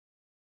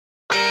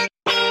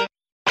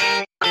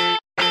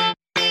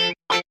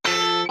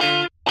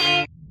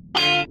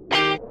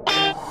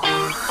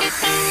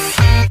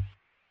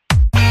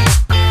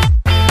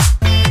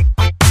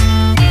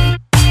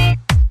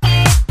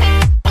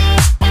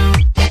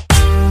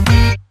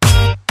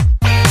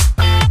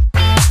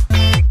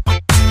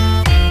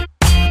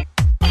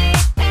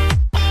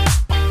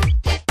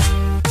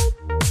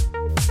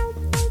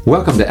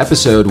Welcome to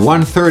episode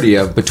 130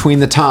 of Between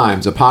the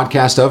Times, a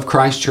podcast of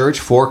Christ Church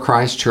for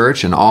Christ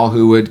Church and all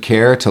who would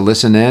care to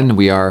listen in.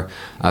 We are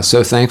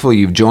so thankful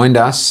you've joined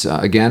us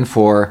again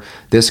for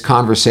this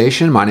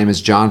conversation. My name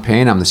is John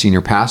Payne. I'm the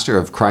senior pastor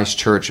of Christ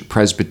Church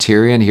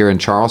Presbyterian here in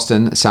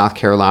Charleston, South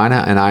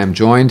Carolina, and I am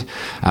joined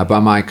by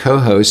my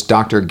co-host,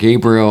 Dr.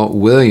 Gabriel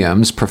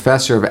Williams,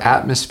 professor of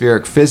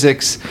atmospheric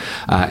physics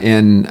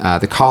in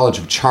the College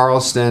of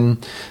Charleston,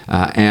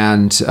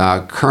 and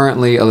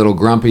currently a little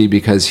grumpy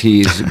because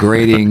he's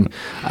grading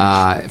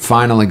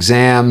final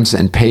exams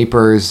and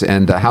papers.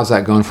 And how's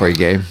that going for you,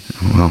 Gabe?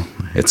 Well,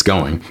 it's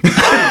going.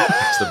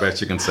 That's the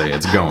best you can say.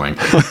 It's going.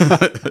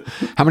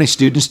 How many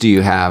students do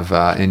you have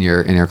in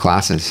your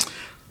classes?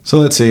 So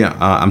let's see.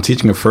 I'm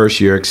teaching a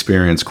first-year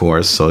experience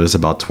course, so there's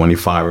about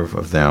 25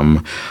 of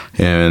them.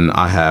 And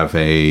I have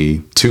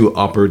two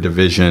upper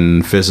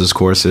division physics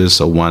courses.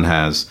 So one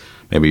has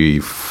maybe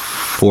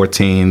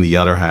 14, the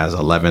other has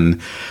 11.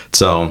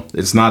 So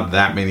it's not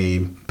that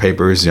many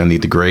papers you'll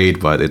need to grade,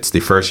 but it's the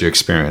first year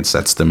experience.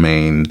 That's the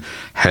main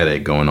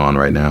headache going on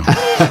right now.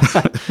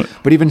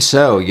 But even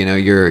so,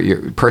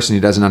 you're a person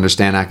who doesn't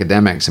understand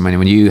academics. I mean,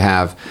 when you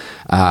have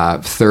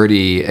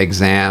 30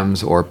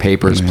 exams or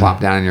papers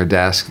plopped down on your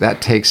desk,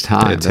 that takes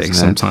time. It takes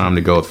some time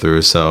to go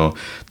through. So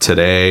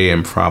today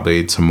and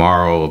probably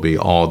tomorrow will be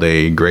all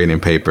day grading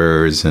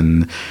papers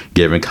and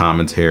giving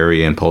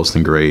commentary and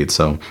posting grades.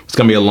 So it's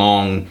going to be a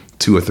long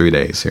 2 or 3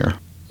 days here.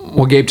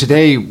 Well, Gabe,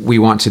 today we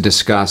want to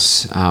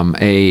discuss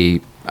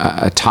a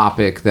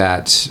topic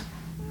that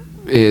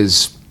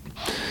is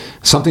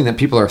something that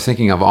people are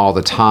thinking of all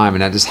the time,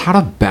 and that is how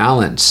to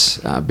balance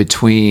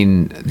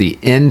between the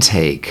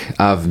intake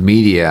of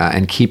media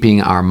and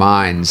keeping our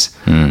minds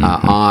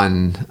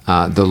on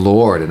the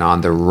Lord and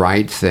on the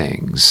right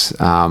things.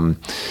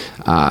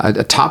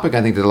 A topic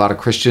I think that a lot of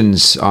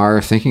Christians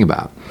are thinking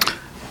about.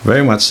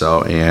 Very much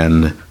so.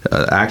 And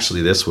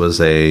actually, this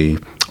was a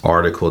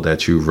article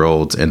that you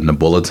wrote in the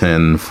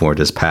bulletin for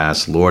this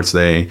past Lord's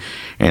Day,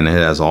 and it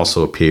has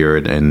also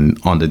appeared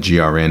on the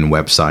GRN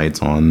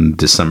website on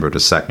December the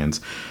 2nd.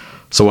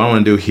 So what I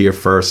want to do here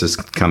first is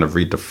kind of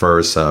read the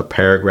first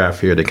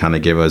paragraph here to kind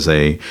of give us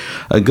a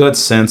good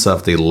sense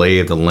of the lay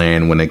of the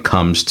land when it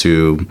comes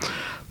to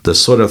the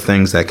sort of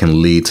things that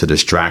can lead to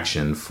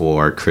distraction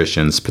for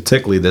Christians,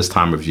 particularly this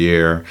time of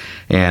year,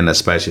 and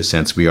especially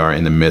since we are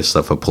in the midst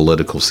of a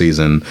political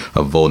season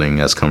of voting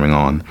that's coming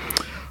on.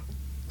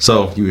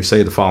 So you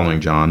say the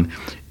following, John: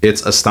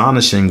 "It's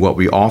astonishing what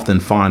we often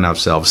find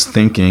ourselves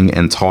thinking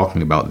and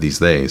talking about these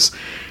days.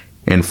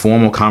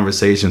 Informal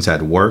conversations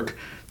at work,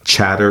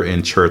 chatter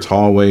in church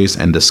hallways,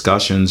 and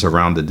discussions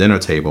around the dinner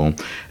table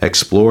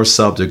explore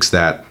subjects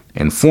that,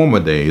 in former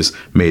days,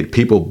 made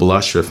people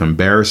blush with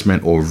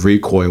embarrassment or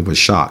recoil with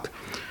shock.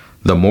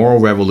 The moral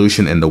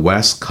revolution in the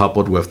West,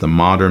 coupled with the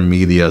modern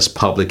media's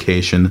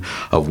publication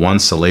of one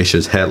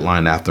salacious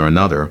headline after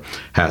another,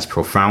 has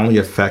profoundly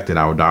affected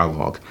our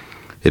dialogue.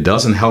 It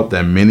doesn't help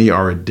that many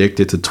are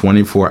addicted to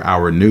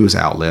 24-hour news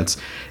outlets,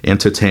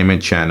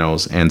 entertainment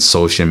channels, and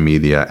social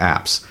media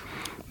apps.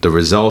 The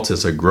result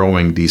is a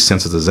growing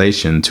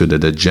desensitization to the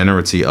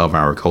degeneracy of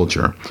our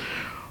culture.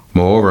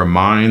 Moreover,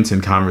 minds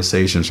and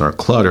conversations are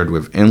cluttered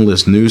with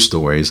endless news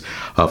stories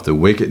of the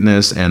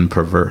wickedness and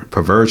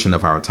perversion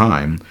of our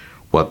time,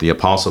 what the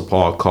Apostle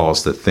Paul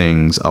calls the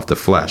things of the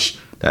flesh.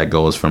 That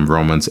goes from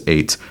Romans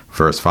 8,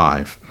 verse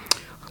 5.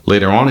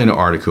 Later on in the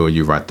article,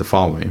 you write the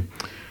following: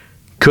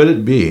 "Could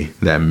it be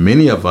that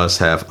many of us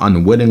have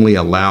unwittingly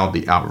allowed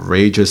the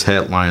outrageous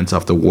headlines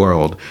of the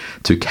world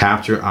to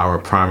capture our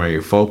primary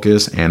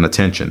focus and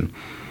attention?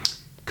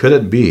 Could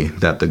it be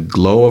that the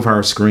glow of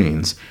our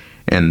screens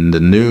and the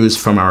news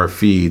from our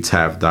feeds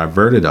have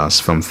diverted us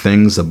from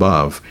things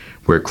above,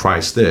 where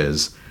Christ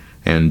is,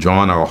 and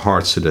drawn our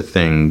hearts to the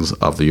things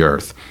of the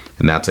earth?"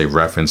 And that's a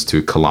reference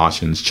to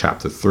Colossians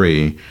chapter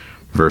 3,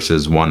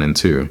 verses 1 and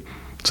 2.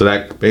 So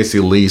that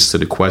basically leads to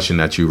the question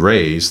that you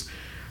raised: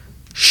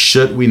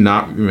 should we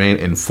not remain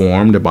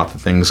informed about the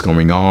things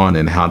going on,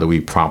 and how do we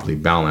properly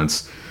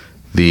balance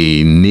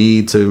the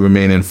need to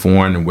remain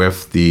informed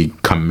with the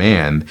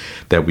command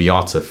that we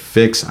ought to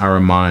fix our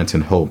minds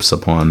and hopes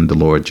upon the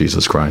Lord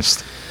Jesus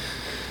Christ?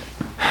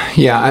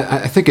 Yeah,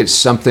 I think it's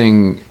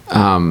something,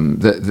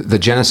 the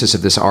genesis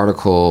of this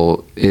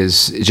article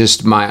is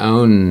just my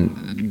own,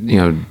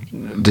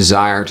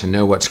 desire to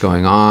know what's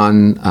going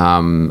on.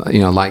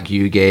 Like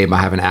you, Gabe, I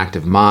have an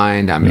active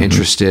mind. I'm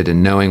interested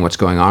in knowing what's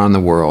going on in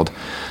the world.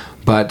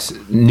 But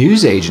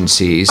news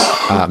agencies,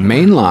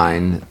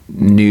 mainline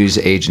news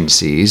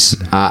agencies,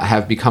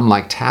 have become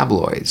like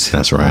tabloids.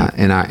 That's right.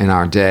 In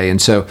our day.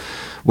 And so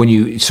when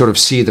you sort of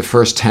see the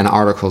first 10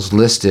 articles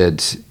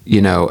listed,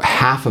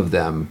 half of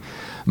them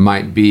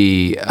might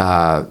be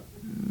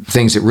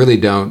things that really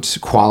don't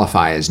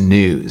qualify as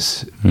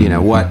news.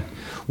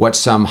 What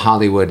some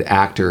Hollywood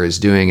actor is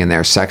doing in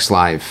their sex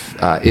life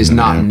is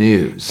not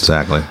news.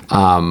 Exactly.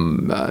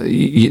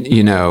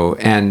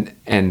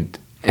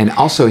 And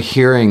also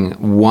hearing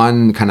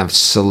one kind of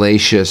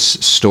salacious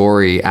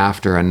story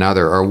after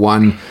another, or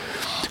one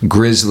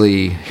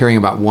hearing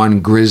about one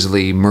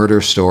grisly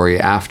murder story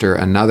after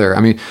another.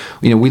 I mean,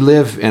 we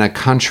live in a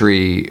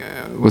country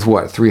with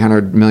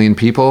 300 million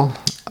people.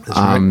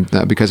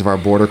 Because of our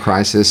border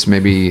crisis,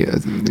 maybe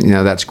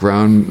that's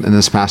grown in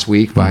this past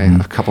week by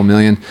a couple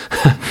million.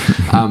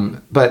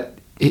 But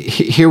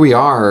here we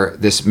are,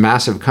 this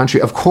massive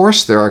country. Of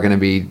course, there are going to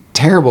be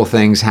terrible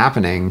things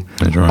happening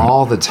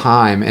all the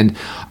time. And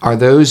are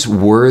those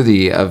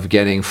worthy of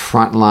getting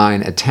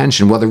frontline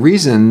attention? Well, the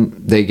reason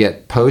they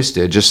get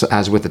posted, just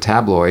as with the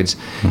tabloids,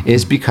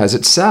 is because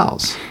it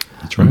sells.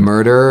 That's right.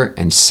 Murder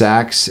and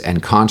sex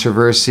and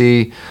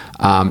controversy,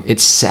 it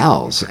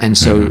sells. And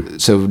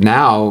so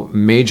now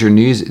major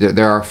news,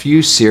 there are a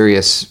few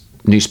serious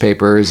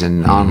newspapers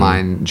and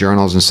online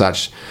journals and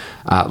such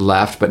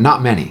left, but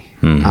not many.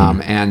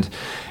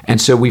 And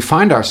so we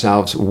find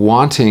ourselves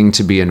wanting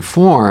to be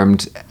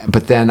informed,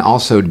 but then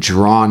also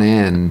drawn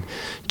in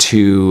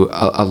to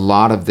a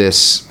lot of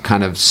this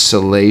kind of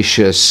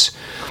salacious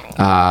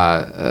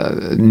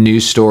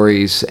news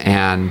stories,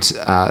 and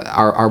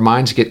our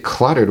minds get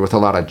cluttered with a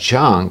lot of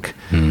junk,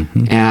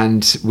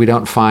 and we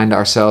don't find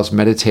ourselves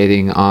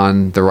meditating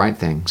on the right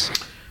things.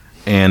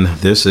 And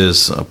this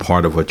is a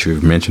part of what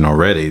you've mentioned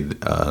already.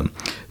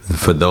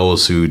 For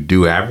those who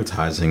do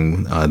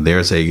advertising,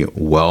 there's a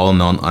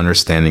well-known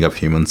understanding of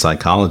human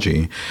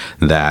psychology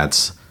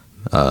that's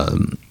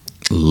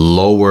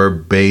lower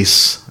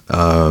base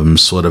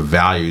sort of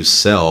values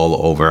sell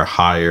over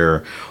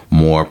higher,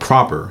 more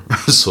proper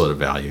sort of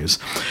values.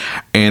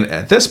 And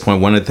at this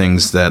point, one of the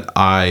things that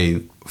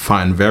I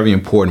find very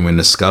important when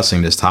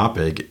discussing this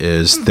topic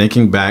is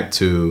thinking back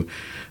to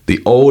the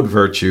old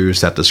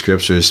virtues that the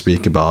scriptures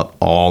speak about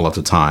all of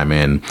the time.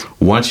 And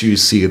once you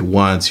see it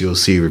once, you'll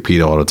see it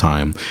repeated all the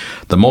time.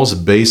 The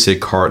most basic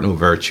cardinal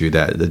virtue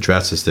that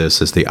addresses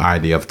this is the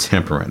idea of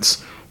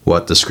temperance,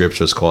 what the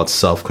scriptures call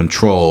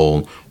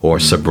self-control or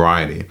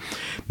sobriety.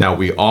 Now,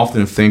 we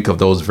often think of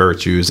those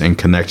virtues in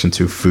connection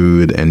to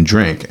food and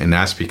drink, and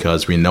that's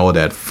because we know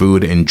that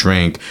food and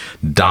drink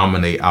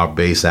dominate our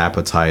base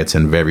appetites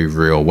in very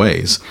real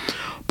ways.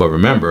 But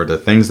remember, the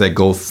things that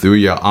go through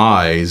your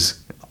eyes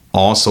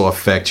also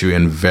affect you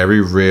in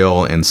very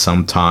real and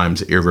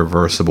sometimes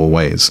irreversible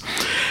ways.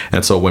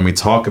 And so when we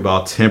talk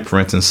about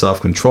temperance and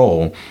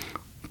self-control,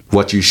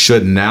 what you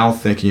should now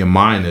think in your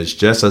mind is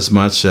just as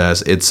much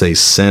as it's a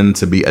sin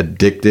to be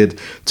addicted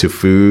to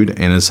food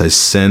and it's a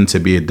sin to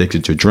be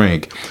addicted to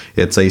drink,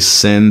 it's a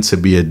sin to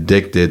be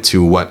addicted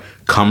to what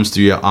comes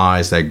through your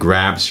eyes that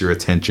grabs your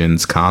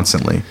attentions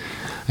constantly.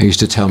 I used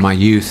to tell my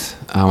youth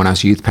when I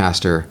was a youth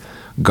pastor,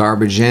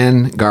 garbage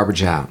in,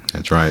 garbage out.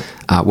 That's right.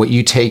 What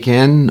you take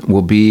in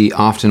will be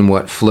often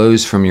what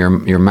flows from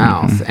your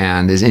mouth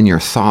and is in your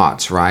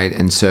thoughts, right?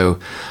 And so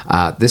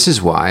this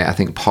is why I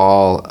think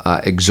Paul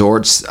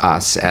exhorts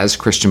us as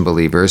Christian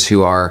believers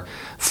who are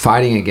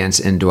fighting against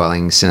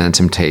indwelling sin and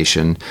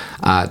temptation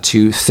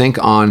to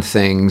think on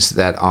things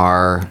that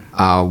are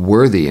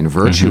worthy and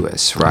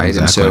virtuous, right?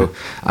 Exactly. And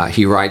so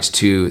he writes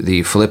to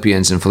the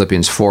Philippians in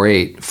Philippians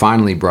 4:8,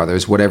 finally,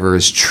 brothers, whatever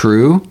is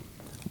true,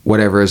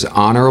 whatever is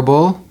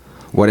honorable,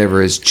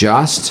 whatever is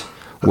just,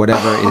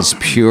 whatever is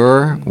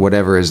pure,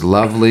 whatever is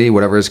lovely,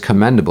 whatever is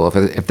commendable,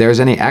 if there's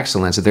any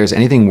excellence, if there's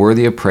anything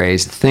worthy of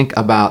praise, think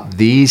about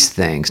these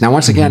things. Now,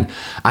 once again,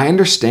 I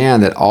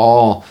understand that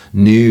all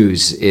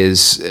news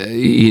is,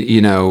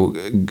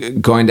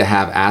 going to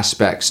have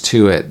aspects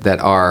to it that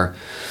are,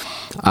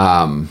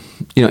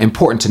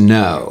 important to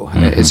know.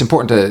 It's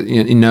important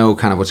to know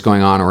kind of what's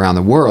going on around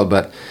the world,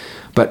 But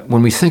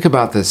when we think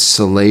about the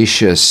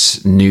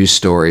salacious news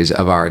stories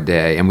of our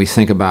day, and we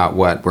think about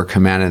what we're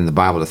commanded in the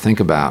Bible to think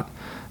about,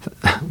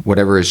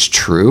 whatever is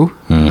true,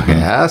 okay,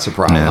 that's a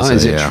problem. Yeah,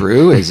 is it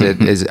true?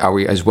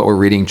 Is what we're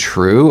reading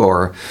true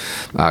or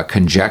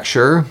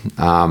conjecture?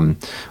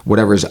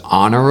 Whatever is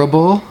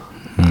honorable,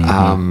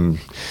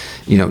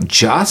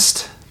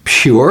 just,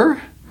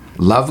 pure,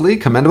 lovely,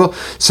 commendable.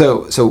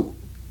 So,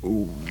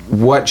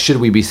 what should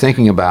we be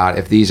thinking about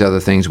if these are the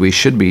things we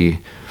should be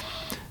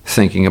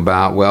thinking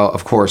about? Well,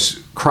 of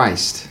course,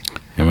 Christ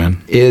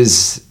Amen.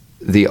 Is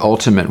the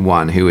ultimate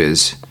one who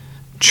is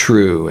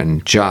true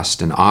and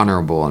just and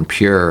honorable and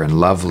pure and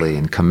lovely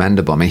and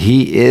commendable. I mean,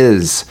 he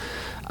is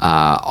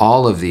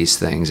all of these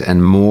things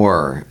and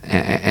more.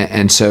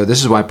 And so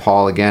this is why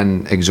Paul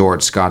again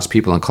exhorts God's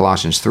people in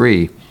Colossians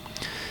 3,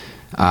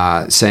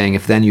 saying,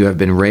 if then you have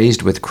been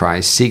raised with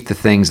Christ, seek the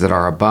things that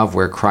are above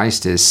where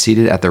Christ is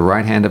seated at the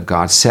right hand of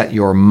God. Set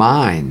your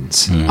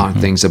minds on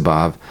things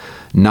above,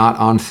 not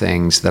on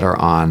things that are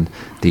on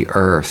the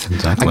earth.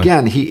 Exactly.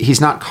 Again,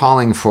 he's not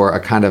calling for a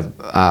kind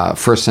of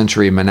first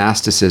century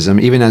monasticism,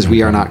 even as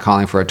we are not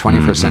calling for a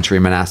 21st century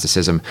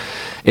monasticism.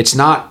 It's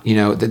not,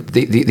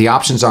 the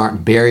options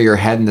aren't bury your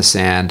head in the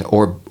sand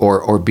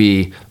or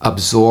be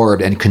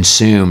absorbed and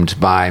consumed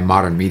by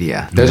modern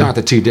media. Those aren't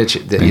the two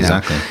ditches.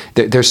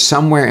 Exactly. There's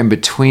somewhere in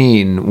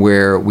between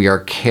where we are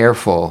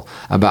careful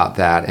about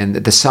that, and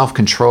the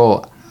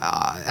self-control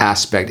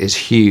aspect is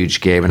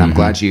huge, Gabe, and I'm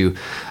glad you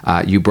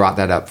brought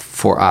that up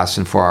for us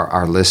and for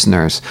our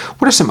listeners.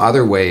 What are some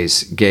other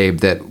ways, Gabe,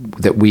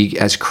 that we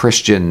as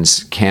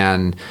Christians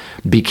can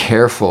be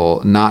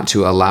careful not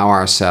to allow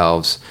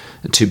ourselves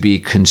to be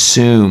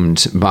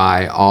consumed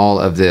by all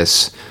of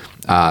this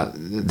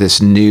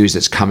news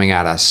that's coming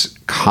at us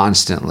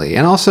constantly,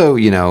 and also,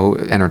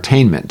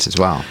 entertainment as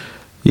well?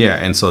 Yeah,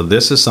 and so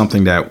this is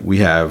something that we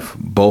have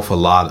both a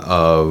lot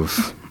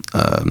of,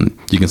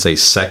 you can say,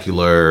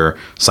 secular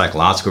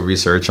psychological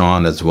research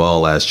on, as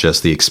well as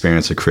just the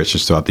experience of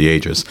Christians throughout the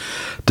ages.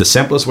 The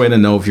simplest way to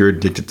know if you're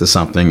addicted to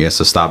something is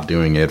to stop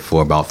doing it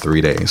for about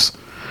 3 days.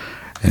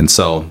 And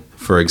so,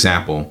 for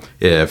example,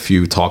 if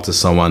you talk to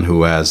someone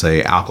who has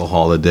a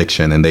alcohol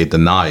addiction and they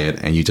deny it,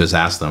 and you just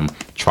ask them,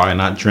 try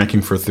not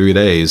drinking for 3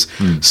 days,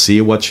 see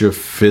what your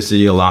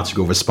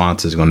physiological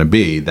response is going to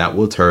be. That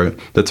will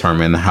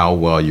determine how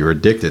well you're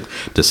addicted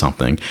to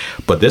something.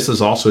 But this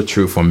is also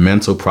true for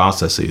mental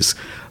processes.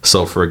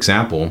 So, for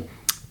example,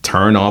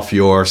 turn off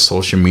your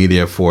social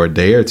media for a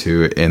day or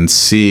two and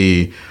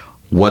see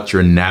what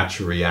your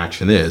natural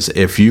reaction is.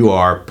 If you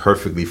are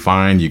perfectly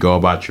fine, you go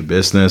about your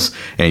business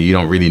and you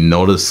don't really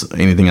notice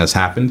anything that's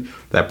happened,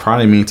 that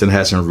probably means it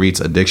hasn't reached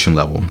addiction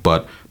level.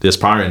 But there's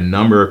probably a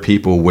number of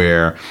people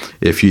where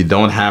if you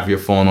don't have your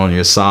phone on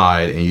your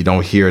side and you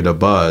don't hear the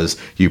buzz,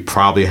 you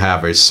probably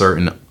have a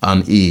certain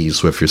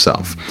unease with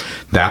yourself.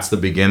 That's the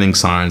beginning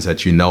signs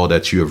that you know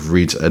that you have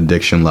reached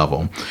addiction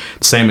level.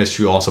 Same is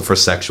true also for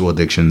sexual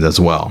addictions as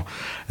well.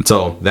 And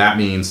so that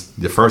means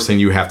the first thing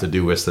you have to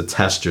do is to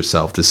test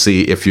yourself to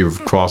see if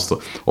you've crossed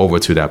over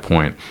to that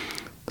point.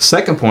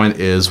 Second point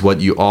is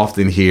what you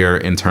often hear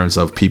in terms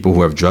of people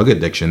who have drug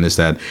addiction is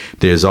that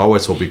there's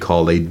always what we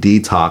call a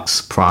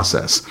detox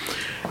process.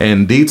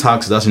 And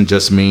detox doesn't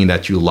just mean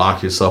that you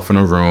lock yourself in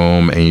a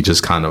room and you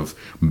just kind of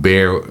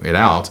bear it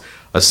out.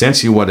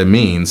 Essentially what it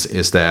means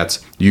is that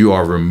you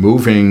are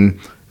removing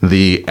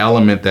the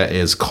element that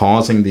is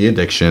causing the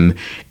addiction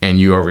and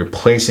you are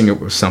replacing it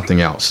with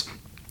something else.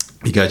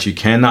 Because you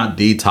cannot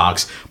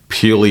detox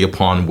purely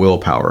upon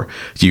willpower.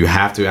 You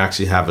have to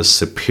actually have a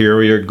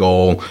superior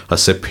goal, a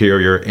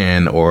superior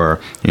end, or,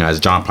 as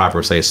John Piper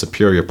would say, a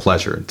superior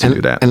pleasure to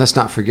do that. And let's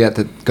not forget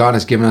that God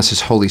has given us His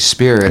Holy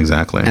Spirit,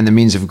 exactly, and the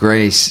means of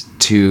grace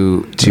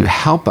to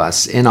help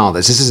us in all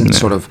this. This isn't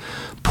sort of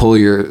pull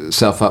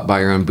yourself up by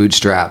your own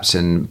bootstraps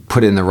and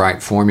put in the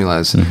right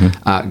formulas.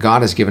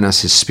 God has given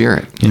us His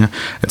Spirit. Yeah.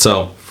 And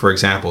so, for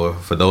example,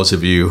 for those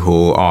of you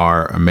who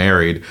are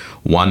married,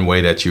 one way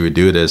that you would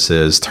do this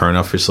is turn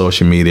off your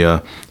social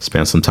media,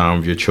 spend some time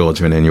with your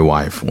children and your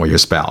wife or your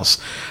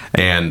spouse.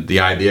 And the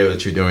idea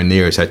that you're doing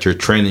there is that you're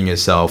training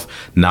yourself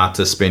not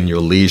to spend your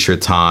leisure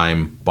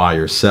time by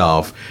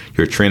yourself.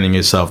 You're training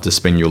yourself to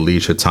spend your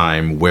leisure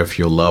time with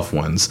your loved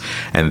ones.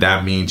 And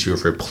that means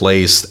you've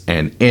replaced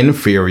an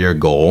inferior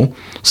goal,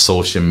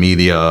 social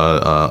media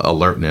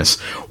alertness,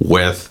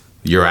 with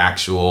your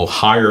actual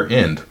higher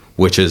end,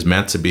 which is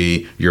meant to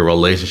be your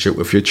relationship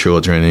with your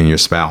children and your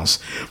spouse.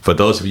 For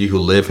those of you who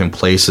live in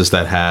places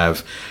that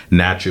have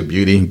natural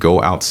beauty,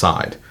 go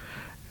outside.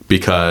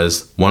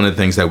 Because one of the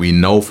things that we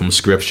know from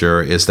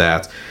Scripture is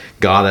that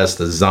God has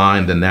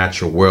designed the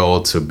natural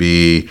world to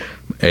be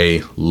a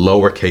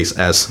lowercase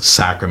s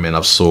sacrament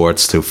of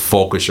sorts to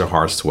focus your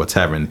hearts towards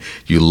heaven.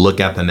 You look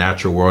at the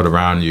natural world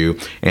around you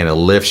and it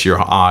lifts your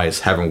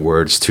eyes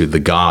heavenwards to the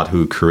God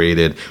who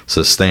created,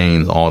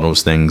 sustains all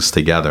those things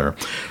together.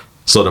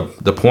 So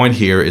the point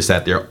here is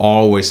that there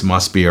always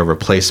must be a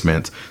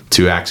replacement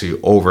to actually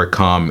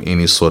overcome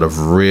any sort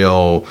of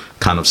real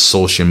kind of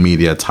social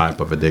media type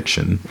of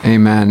addiction.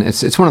 Amen.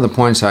 It's one of the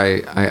points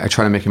I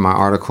try to make in my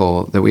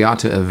article, that we ought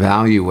to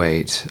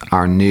evaluate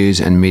our news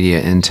and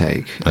media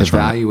intake,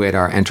 evaluate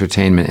our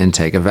entertainment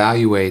intake,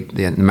 evaluate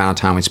the amount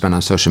of time we spend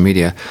on social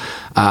media.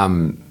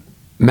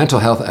 Mental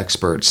health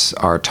experts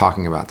are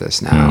talking about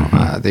this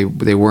now. They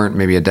weren't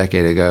maybe a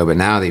decade ago, but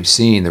now they've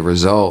seen the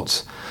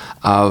results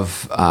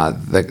of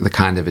the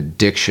kind of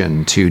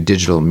addiction to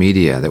digital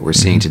media that we're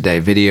seeing today.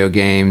 Video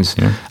games,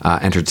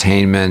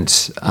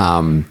 entertainment,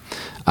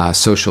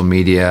 social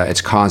media.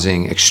 It's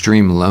causing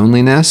extreme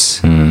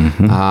loneliness,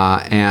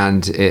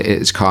 and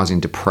it's causing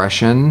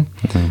depression,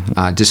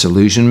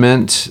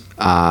 disillusionment,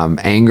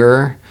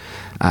 anger,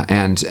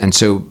 and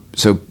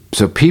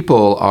so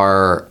people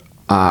are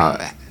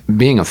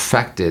being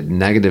affected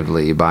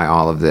negatively by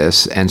all of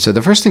this. And so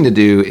the first thing to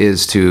do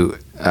is to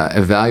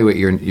evaluate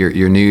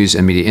your news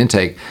and media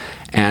intake.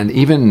 And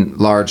even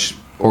large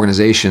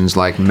organizations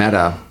like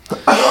Meta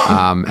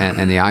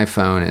and the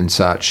iPhone and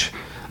such,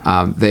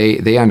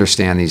 they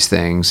understand these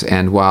things.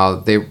 And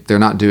while they're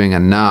not doing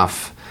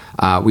enough,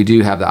 we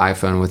do have the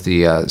iPhone with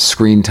the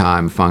screen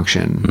time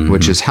function,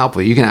 which is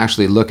helpful. You can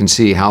actually look and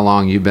see how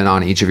long you've been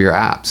on each of your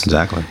apps.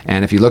 Exactly.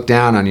 And if you look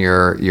down on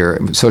your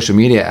social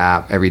media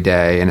app every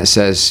day and it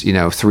says,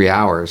 3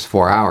 hours,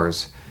 4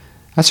 hours,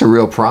 That's a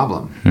real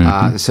problem.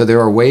 So there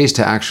are ways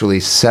to actually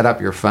set up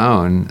your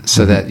phone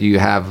so that you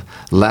have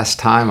less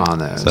time on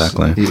those.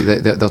 Exactly.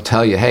 They'll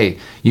tell you, hey,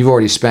 you've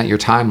already spent your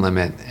time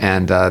limit,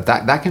 and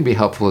that can be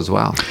helpful as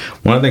well.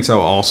 One of the things I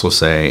will also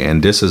say,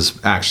 and this is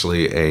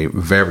actually a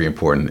very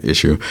important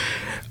issue,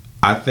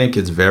 I think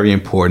it's very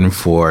important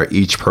for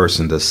each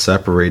person to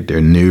separate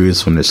their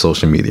news from their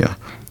social media.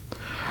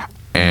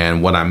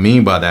 And what I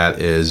mean by that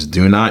is,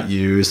 do not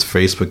use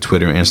Facebook,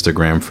 Twitter,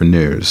 Instagram for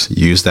news.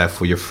 Use that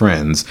for your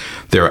friends.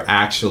 There are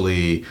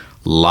actually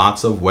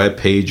lots of web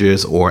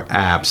pages or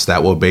apps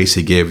that will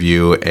basically give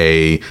you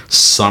a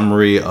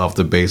summary of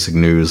the basic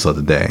news of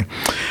the day.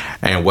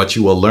 And what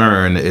you will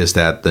learn is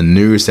that the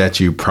news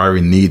that you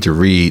probably need to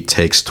read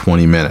takes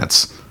 20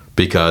 minutes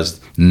because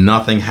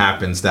nothing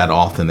happens that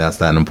often that's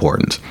that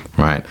important,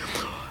 right?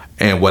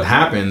 And what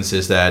happens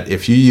is that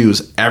if you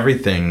use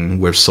everything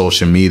with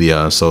social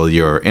media, so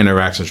your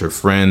interactions with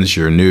friends,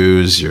 your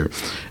news, your,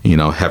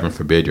 heaven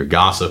forbid, your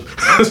gossip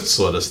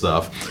sort of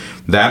stuff,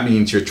 that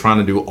means you're trying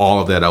to do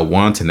all of that at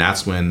once. And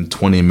that's when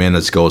 20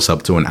 minutes goes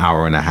up to an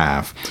hour and a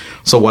half.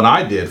 So what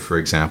I did, for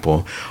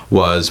example,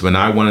 was when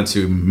I wanted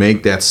to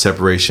make that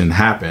separation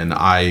happen,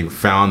 I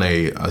found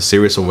a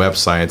series of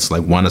websites.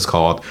 Like one is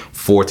called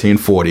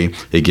 1440.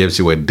 It gives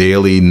you a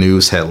daily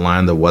news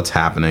headline of what's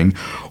happening.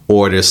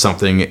 Or there's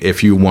something,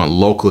 if you want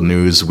local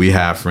news, we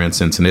have, for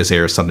instance, in this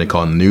area, something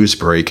called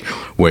Newsbreak,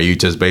 where you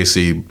just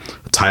basically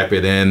type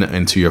it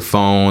into your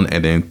phone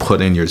and then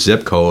put in your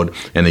zip code,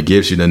 and it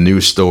gives you the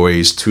news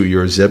stories to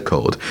your zip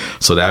code.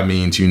 So that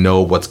means you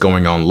know what's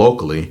going on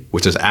locally,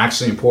 which is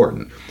actually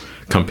important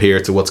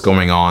compared to what's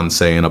going on,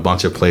 say, in a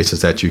bunch of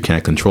places that you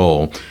can't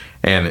control.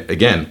 And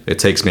again, it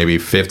takes maybe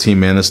 15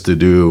 minutes to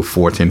do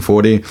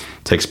 1440. It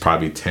takes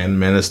probably 10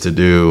 minutes to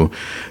do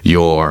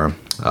your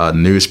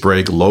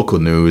Newsbreak local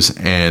news.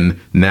 And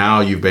now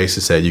you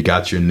basically said you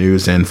got your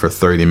news in for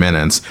 30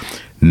 minutes.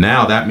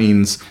 Now that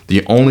means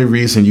the only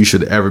reason you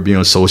should ever be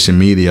on social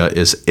media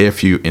is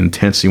if you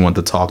intentionally want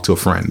to talk to a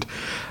friend.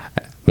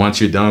 Once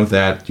you're done with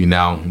that, you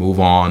now move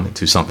on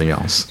to something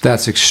else.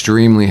 That's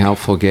extremely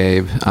helpful,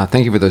 Gabe.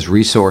 Thank you for those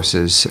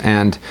resources.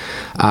 And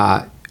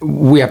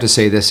we have to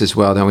say this as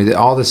well, don't we?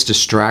 All this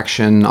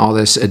distraction, all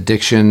this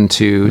addiction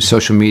to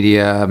social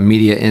media,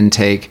 media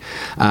intake,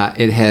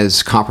 it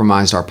has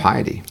compromised our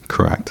piety.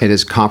 Correct. It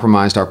has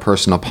compromised our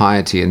personal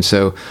piety. And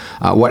so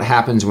what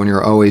happens when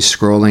you're always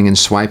scrolling and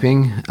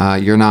swiping?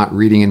 You're not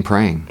reading and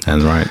praying.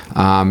 That's right.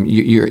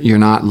 You're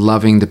not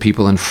loving the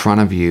people in front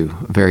of you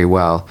very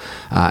well.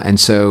 And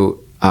so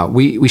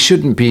we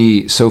shouldn't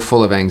be so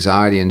full of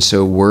anxiety and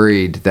so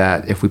worried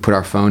that if we put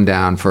our phone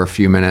down for a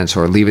few minutes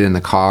or leave it in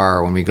the car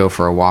or when we go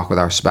for a walk with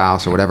our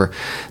spouse or whatever,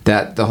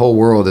 that the whole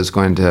world is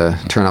going to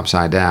turn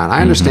upside down.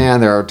 I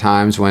understand there are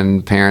times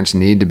when parents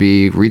need to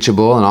be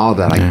reachable and all of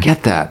that. I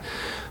get that.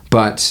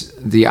 But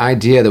the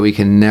idea that we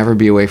can never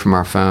be away from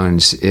our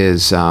phones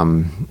is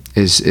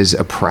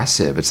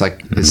oppressive. It's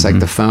like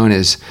the phone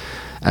is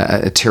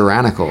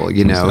tyrannical,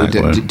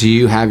 Exactly. Do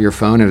you have your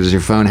phone or does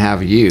your phone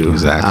have you?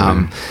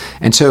 Exactly.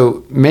 And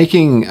so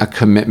making a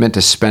commitment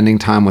to spending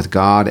time with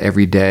God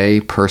every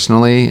day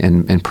personally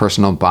and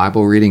personal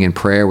Bible reading and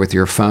prayer with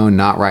your phone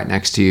not right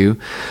next to you,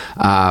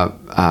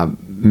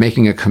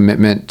 making a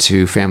commitment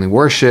to family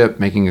worship,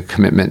 making a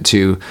commitment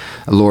to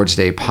Lord's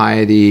Day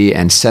piety,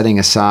 and setting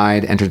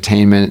aside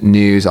entertainment,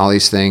 news, all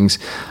these things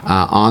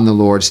on the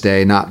Lord's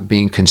Day, not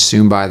being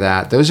consumed by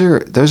that. Those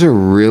are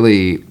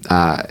really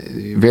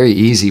very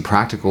easy,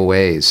 practical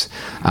ways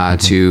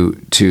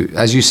to,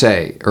 as you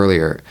say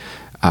earlier,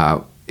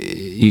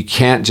 you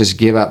can't just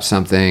give up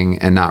something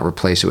and not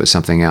replace it with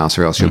something else,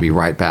 or else you'll be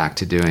right back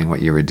to doing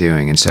what you were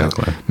doing. And so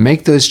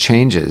make those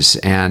changes.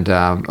 And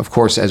of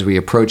course, as we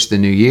approach the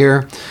new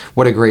year,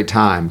 what a great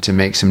time to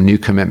make some new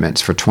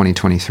commitments for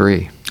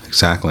 2023.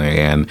 Exactly.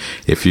 And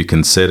if you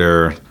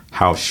consider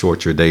how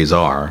short your days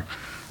are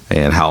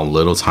and how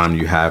little time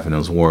you have in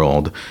this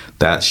world,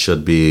 that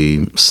should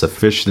be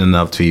sufficient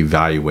enough to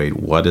evaluate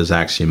what is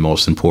actually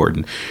most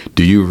important.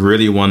 Do you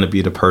really want to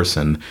be the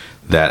person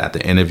that at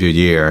the end of your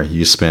year,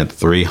 you spent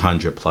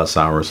 300 plus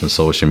hours on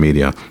social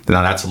media?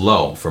 Now that's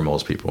low for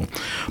most people,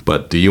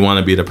 but do you want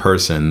to be the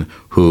person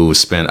who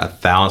spent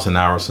 1,000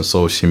 hours on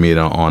social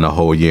media on a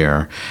whole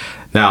year?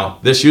 Now,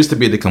 this used to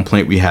be the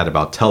complaint we had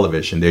about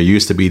television. There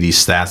used to be these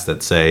stats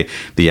that say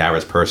the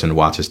average person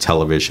watches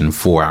television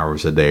 4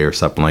 hours a day or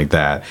something like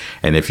that.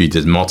 And if you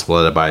just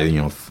multiply that by,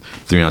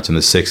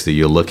 360,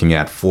 you're looking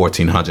at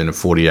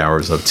 1,440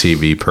 hours of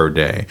TV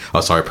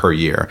per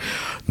year.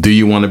 Do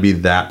you want to be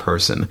that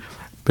person?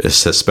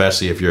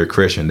 Especially if you're a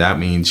Christian, that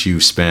means you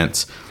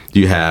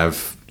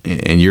have,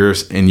 in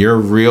your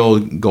real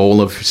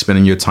goal of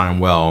spending your time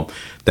well,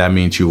 that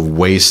means you've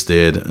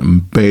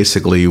wasted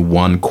basically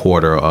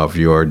 1/4 of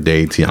your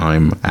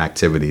daytime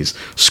activities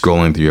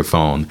scrolling through your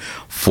phone.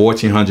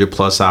 1,400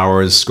 plus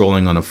hours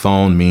scrolling on the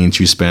phone means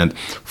you spent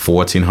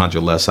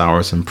 1,400 less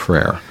hours in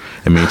prayer.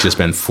 It means you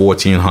spend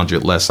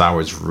 1,400 less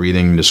hours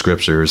reading the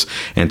scriptures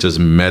and just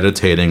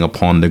meditating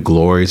upon the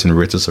glories and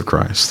riches of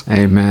Christ.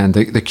 Amen.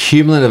 The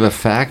cumulative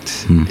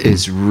effect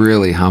is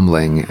really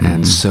humbling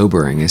and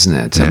sobering, isn't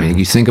it? Yeah. I mean,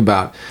 you think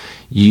about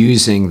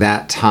using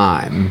that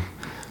time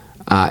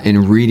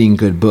in reading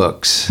good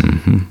books.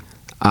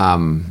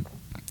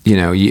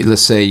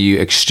 Let's say you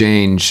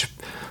exchange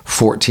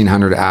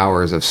 1,400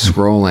 hours of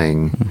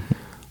scrolling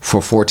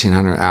for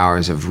 1,400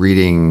 hours of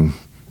reading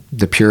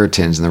the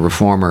Puritans and the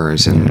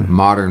Reformers and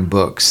modern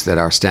books that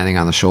are standing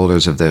on the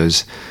shoulders of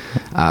those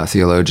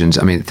theologians.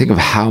 I mean, think of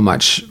how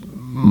much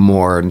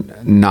more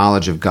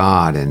knowledge of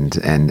God and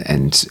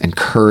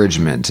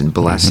encouragement and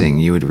blessing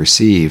you would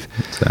receive.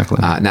 Exactly.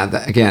 Now,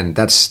 again,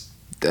 that's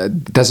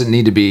doesn't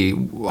need to be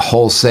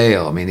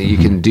wholesale. I mean, you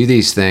can do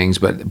these things,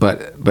 but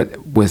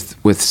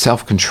with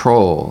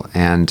self-control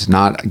and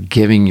not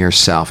giving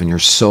yourself and your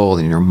soul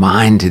and your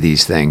mind to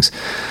these things.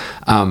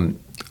 On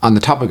the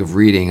topic of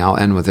reading, I'll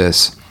end with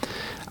this.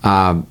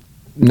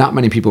 Not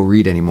many people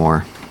read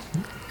anymore.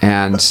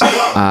 And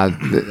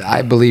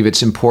I believe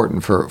it's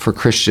important for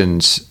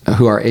Christians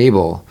who are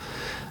able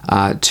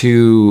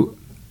to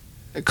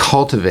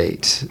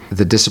cultivate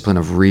the discipline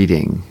of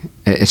reading.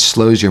 It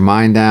slows your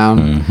mind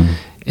down.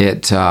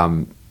 It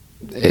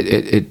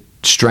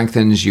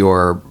strengthens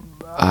your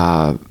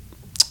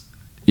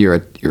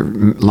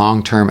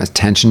long-term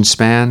attention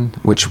span,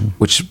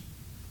 which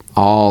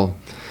all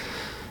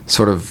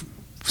sort of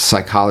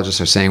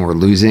psychologists are saying we're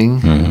losing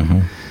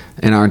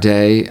in our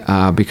day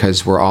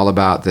because we're all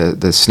about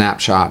the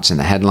snapshots and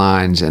the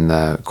headlines and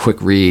the quick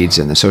reads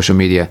and the social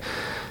media.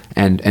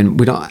 And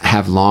we don't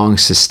have long,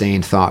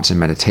 sustained thoughts and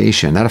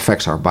meditation. That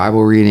affects our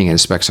Bible reading.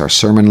 It affects our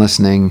sermon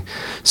listening.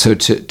 So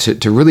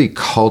to really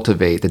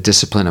cultivate the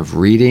discipline of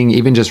reading,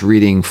 even just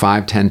reading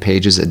 5-10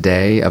 pages a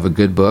day of a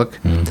good book,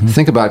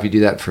 think about if you do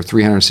that for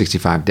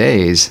 365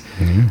 days,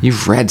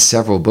 you've read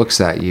several books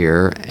that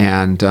year.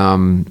 And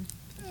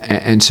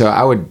so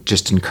I would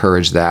just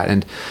encourage that.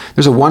 And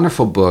there's a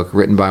wonderful book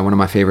written by one of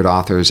my favorite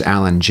authors,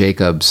 Alan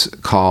Jacobs,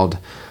 called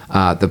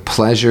The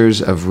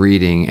Pleasures of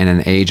Reading in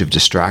an Age of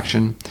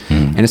Distraction.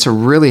 And it's a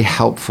really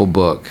helpful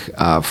book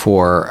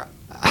for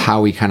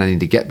how we kind of need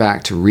to get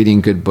back to reading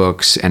good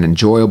books and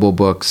enjoyable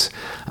books,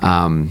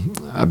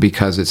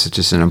 because it's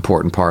just an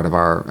important part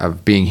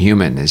of being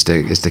human is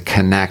to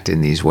connect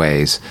in these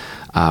ways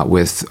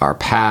with our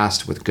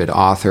past, with good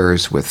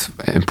authors, with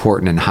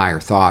important and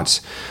higher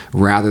thoughts,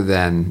 rather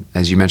than,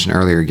 as you mentioned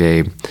earlier,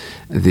 Gabe,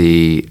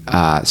 the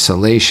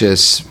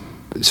salacious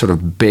sort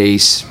of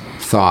base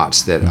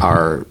thoughts that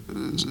are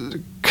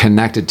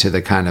connected to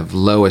the kind of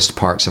lowest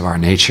parts of our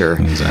nature.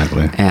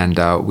 Exactly. And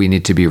we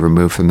need to be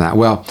removed from that.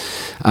 Well,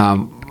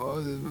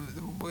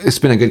 it's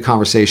been a good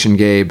conversation,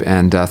 Gabe,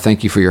 and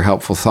thank you for your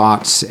helpful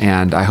thoughts.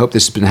 And I hope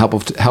this has been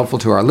helpful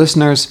to our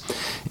listeners.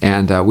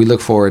 And we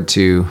look forward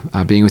to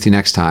being with you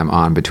next time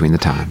on Between the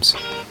Times.